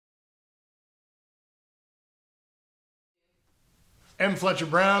M. Fletcher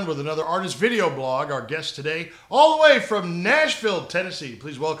Brown with another artist video blog. Our guest today, all the way from Nashville, Tennessee.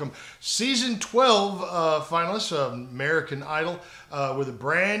 Please welcome season 12 finalists of American Idol with a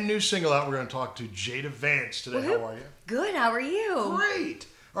brand new single out. We're going to talk to Jada Vance today. How are you? Good. How are you? Great.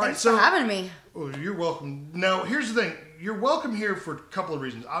 All Thanks for having me. Well, you're welcome. Now, here's the thing. You're welcome here for a couple of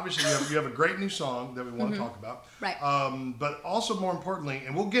reasons. Obviously, you have a great new song that we want to talk about. Right. But also, more importantly,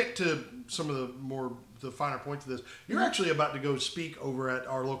 and we'll get to some of the finer points of this, you're actually about to go speak over at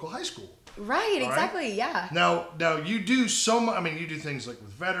our local high school. Right, exactly, yeah. Now you do so much. I mean, you do things like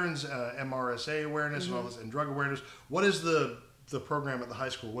with veterans, MRSA awareness, and all this, and drug awareness. What is the program at the high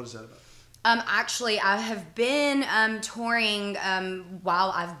school? What is that about? Actually, I have been touring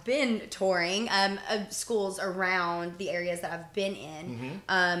while I've been touring schools around the areas that I've been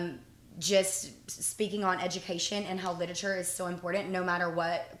in. Just speaking on education and how literature is so important no matter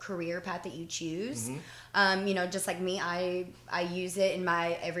what career path that you choose. You know, just like me, I use it in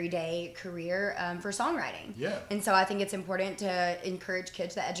my everyday career for songwriting. Yeah. And so I think it's important to encourage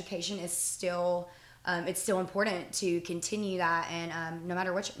kids that education is still it's still important to continue that, and no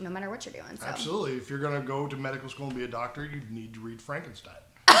matter what you're doing. So. Absolutely. If you're going to go to medical school and be a doctor, you need to read Frankenstein.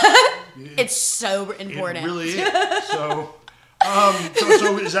 It's so important. It really is. So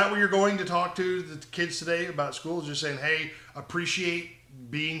is that what you're going to talk to the kids today about school? Just saying, hey, appreciate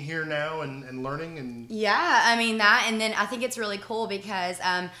being here now and learning and yeah, I mean that, and then I think it's really cool because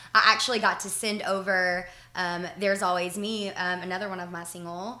I actually got to send over There's Always Me, another one of my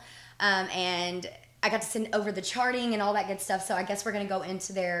single, and I got to send over the charting and all that good stuff. So I guess we're going to go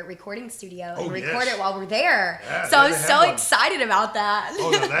into their recording studio and record it while we're there. Yeah, so I'm so excited about that. Oh,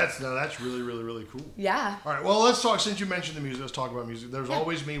 that's really, really, really cool. Yeah. All right. Well, let's talk, since you mentioned the music, let's talk about music. There's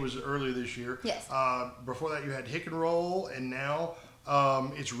Always Me was earlier this year. Yes. Before that you had Hick and Roll, and now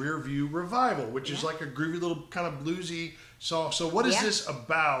it's Rear View Revival, which is like a groovy little kind of bluesy song. So what is this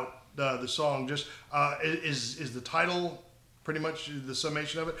about, the song? Just is the title pretty much the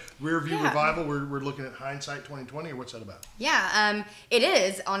summation of it? Rear View Revival, we're looking at hindsight 2020, or what's that about? Yeah, it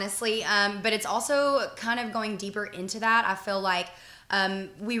is, honestly. But it's also kind of going deeper into that. I feel like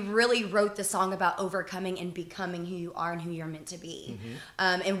we really wrote the song about overcoming and becoming who you are and who you're meant to be.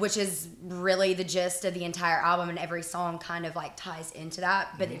 And which is really the gist of the entire album, and every song kind of like ties into that,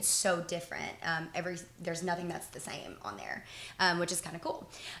 but it's so different. There's nothing that's the same on there, which is kind of cool.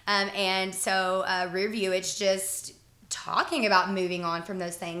 And so Rear View, it's just talking about moving on from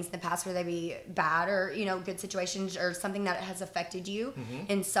those things in the past, whether they be bad or, you know, good situations or something that has affected you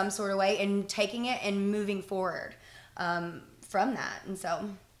in some sort of way, and taking it and moving forward from that. And so,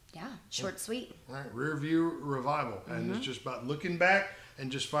 yeah, short, sweet. All right, Rear View Revival. And it's just about looking back and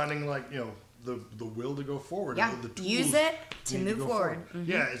just finding, like, you know, the will to go forward. Yeah, the tools use it to move forward.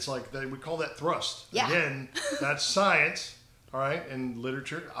 Yeah, it's like, we call that thrust. Yeah. Again, that's science. All right, and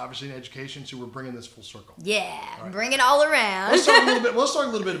literature, obviously in education, so we're bringing this full circle. Yeah, bring it all around. Let's talk a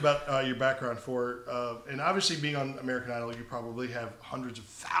little bit about your background and obviously being on American Idol, you probably have hundreds of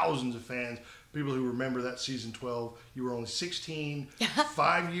thousands of fans, people who remember that season 12. You were only 16.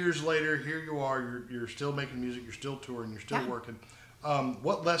 5 years later, here you are. You're still making music. You're still touring. You're still working.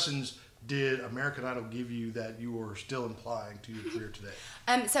 What lessons did American Idol give you that you are still applying to your career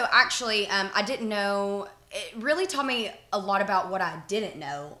today? So actually, I didn't know. It really taught me a lot about what I didn't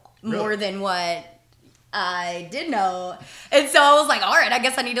know, more than what I did know. And so I was like, all right, I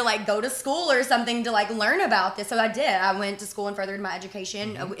guess I need to like go to school or something to like learn about this. So I did. I went to school and furthered my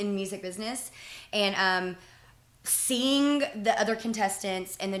education in music business, and seeing the other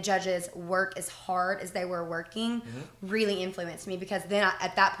contestants and the judges work as hard as they were working really influenced me, because then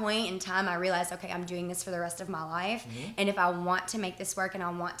at that point in time I realized, okay, I'm doing this for the rest of my life, and if I want to make this work and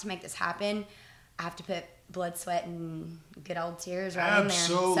I want to make this happen, I have to put blood, sweat, and good old tears right in there.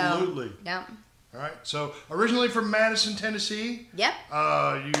 Absolutely. So, yeah. All right. So originally from Madison, Tennessee. Yep.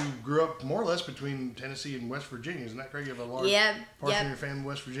 You grew up more or less between Tennessee and West Virginia. Isn't that correct? You have a large portion of your family in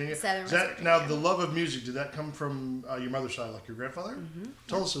West Virginia. Southern West Virginia. Now, the love of music, did that come from your mother's side, like your grandfather?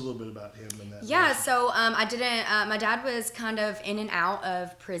 Tell us a little bit about him and that. Yeah. So I didn't. My dad was kind of in and out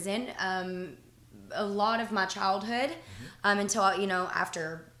of prison a lot of my childhood until, you know,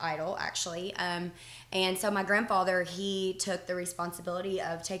 after Idol, actually. And so my grandfather, he took the responsibility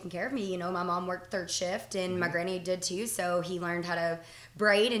of taking care of me. You know, my mom worked third shift, and my granny did too. So he learned how to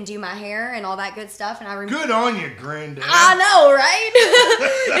braid and do my hair and all that good stuff. And good on you, granddad. I know, right?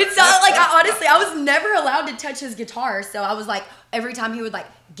 It's not like, I was never allowed to touch his guitar. So I was like, every time he would like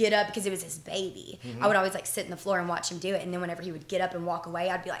get up, because it was his baby, I would always like sit in the floor and watch him do it. And then whenever he would get up and walk away,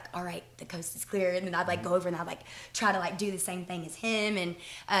 I'd be like, all right, the coast is clear. And then I'd like go over and I'd like try to like do the same thing as him and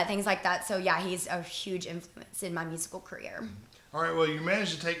things like that. So yeah, he's a huge influence in my musical career. All right, well, you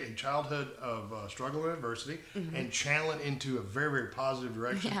managed to take a childhood of struggle and adversity and channel it into a very, very positive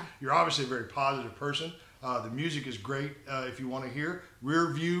direction. Yeah. You're obviously a very positive person. The music is great. If you want to hear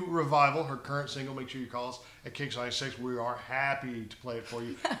Rear View Revival, her current single, make sure you call us at KIX96. We are happy to play it for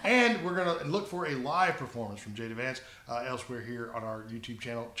you. And we're going to look for a live performance from Jada Vance elsewhere here on our YouTube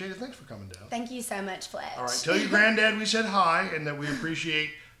channel. Jada, thanks for coming down. Thank you so much, Fletch. All right, tell your granddad we said hi and that we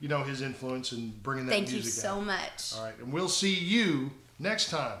appreciate his influence in bringing that music out. Thank you so much. All right, and we'll see you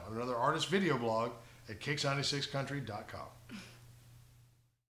next time on another artist video blog at KIX96country.com.